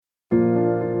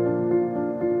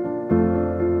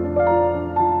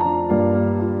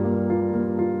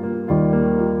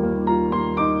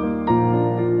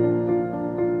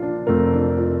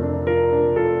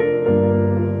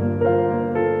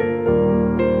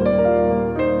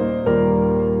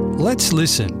Let's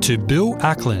listen to Bill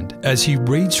Ackland as he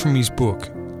reads from his book,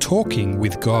 Talking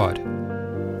with God.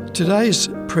 Today's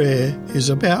prayer is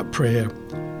about prayer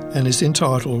and is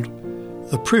entitled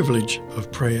The Privilege of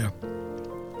Prayer.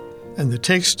 And the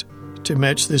text to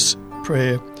match this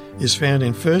prayer is found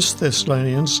in 1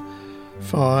 Thessalonians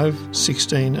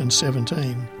 5:16 and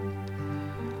 17,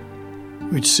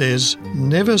 which says,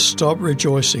 "Never stop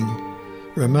rejoicing,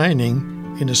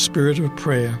 remaining in a spirit of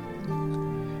prayer."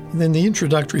 And then the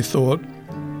introductory thought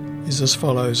is as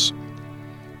follows.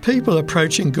 People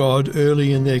approaching God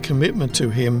early in their commitment to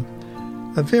Him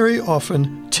are very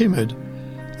often timid,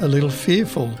 a little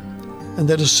fearful, and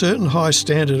that a certain high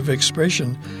standard of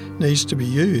expression needs to be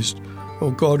used,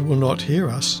 or God will not hear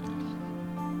us.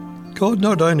 God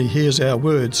not only hears our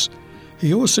words,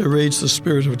 He also reads the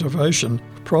spirit of devotion,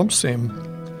 prompts them.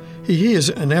 He hears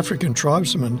an African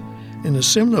tribesman in a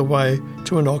similar way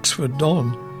to an Oxford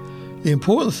Don. The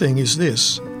important thing is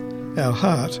this: our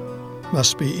heart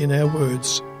must be in our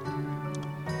words.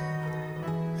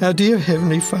 Our dear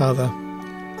Heavenly Father,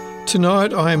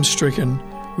 tonight I am stricken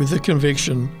with the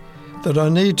conviction that I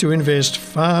need to invest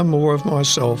far more of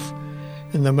myself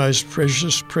in the most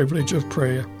precious privilege of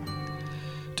prayer.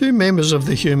 Do members of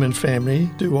the human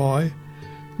family, do I,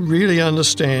 really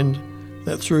understand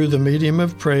that through the medium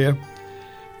of prayer,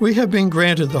 we have been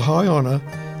granted the high honour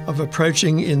of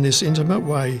approaching in this intimate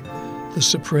way the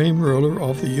supreme ruler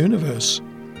of the universe?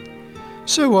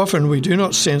 So often we do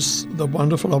not sense the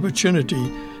wonderful opportunity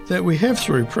that we have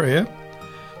through prayer,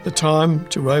 the time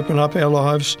to open up our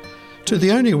lives to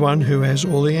the only one who has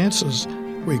all the answers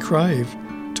we crave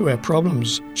to our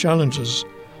problems, challenges,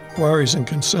 worries and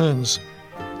concerns,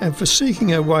 and for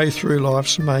seeking our way through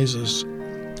life's mazes.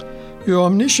 Your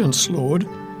omniscience, Lord,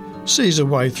 sees a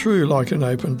way through like an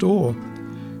open door,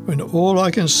 when all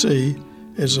I can see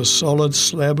is a solid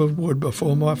slab of wood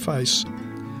before my face.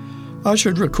 I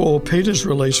should recall Peter's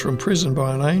release from prison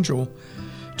by an angel,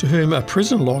 to whom a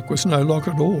prison lock was no lock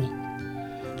at all.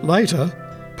 Later,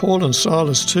 Paul and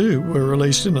Silas too were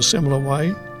released in a similar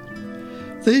way.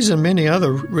 These and many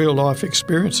other real-life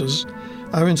experiences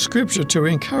are in Scripture to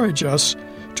encourage us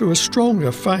to a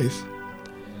stronger faith.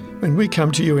 When we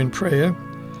come to you in prayer,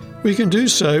 we can do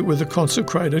so with a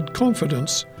consecrated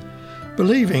confidence,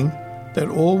 believing that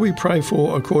all we pray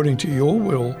for according to your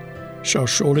will shall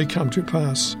surely come to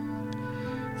pass.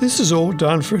 This is all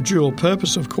done for a dual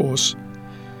purpose, of course.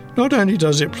 Not only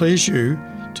does it please you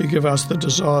to give us the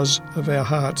desires of our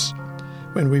hearts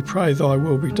when we pray thy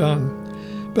will be done,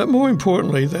 but more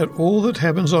importantly that all that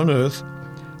happens on earth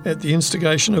at the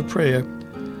instigation of prayer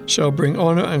shall bring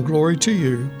honour and glory to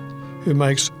you, who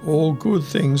makes all good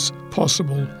things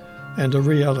possible and a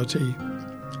reality.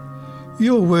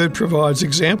 Your word provides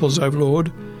examples, O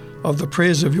Lord, of the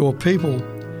prayers of your people,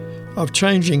 of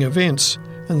changing events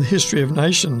and the history of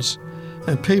nations,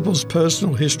 and people's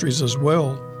personal histories as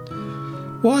well.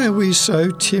 Why are we so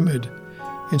timid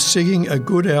in seeking a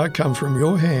good outcome from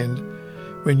your hand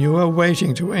when you are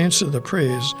waiting to answer the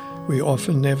prayers we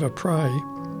often never pray?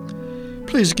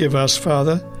 Please give us,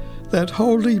 Father, that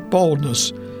holy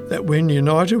boldness that when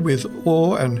united with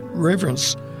awe and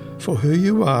reverence for who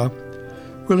you are,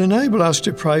 will enable us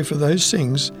to pray for those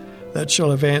things that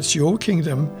shall advance your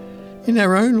kingdom in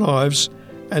our own lives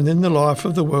and in the life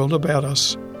of the world about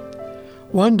us.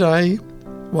 One day,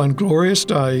 one glorious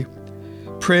day,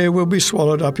 prayer will be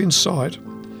swallowed up in sight,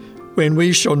 when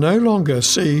we shall no longer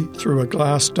see through a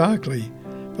glass darkly,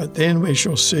 but then we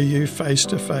shall see you face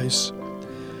to face.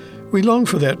 We long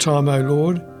for that time, O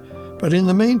Lord, but in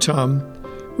the meantime,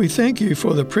 we thank you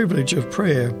for the privilege of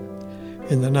prayer.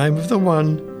 In the name of the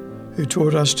one who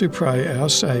taught us to pray, our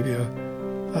Saviour.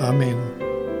 Amen.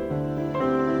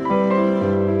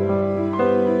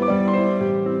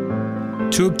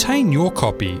 To obtain your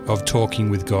copy of Talking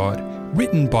with God,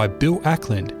 written by Bill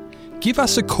Ackland, give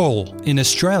us a call in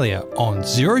Australia on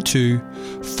 02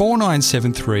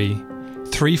 4973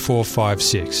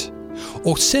 3456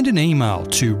 or send an email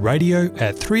to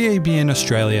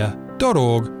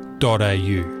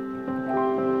radio@3abnaustralia.org.au.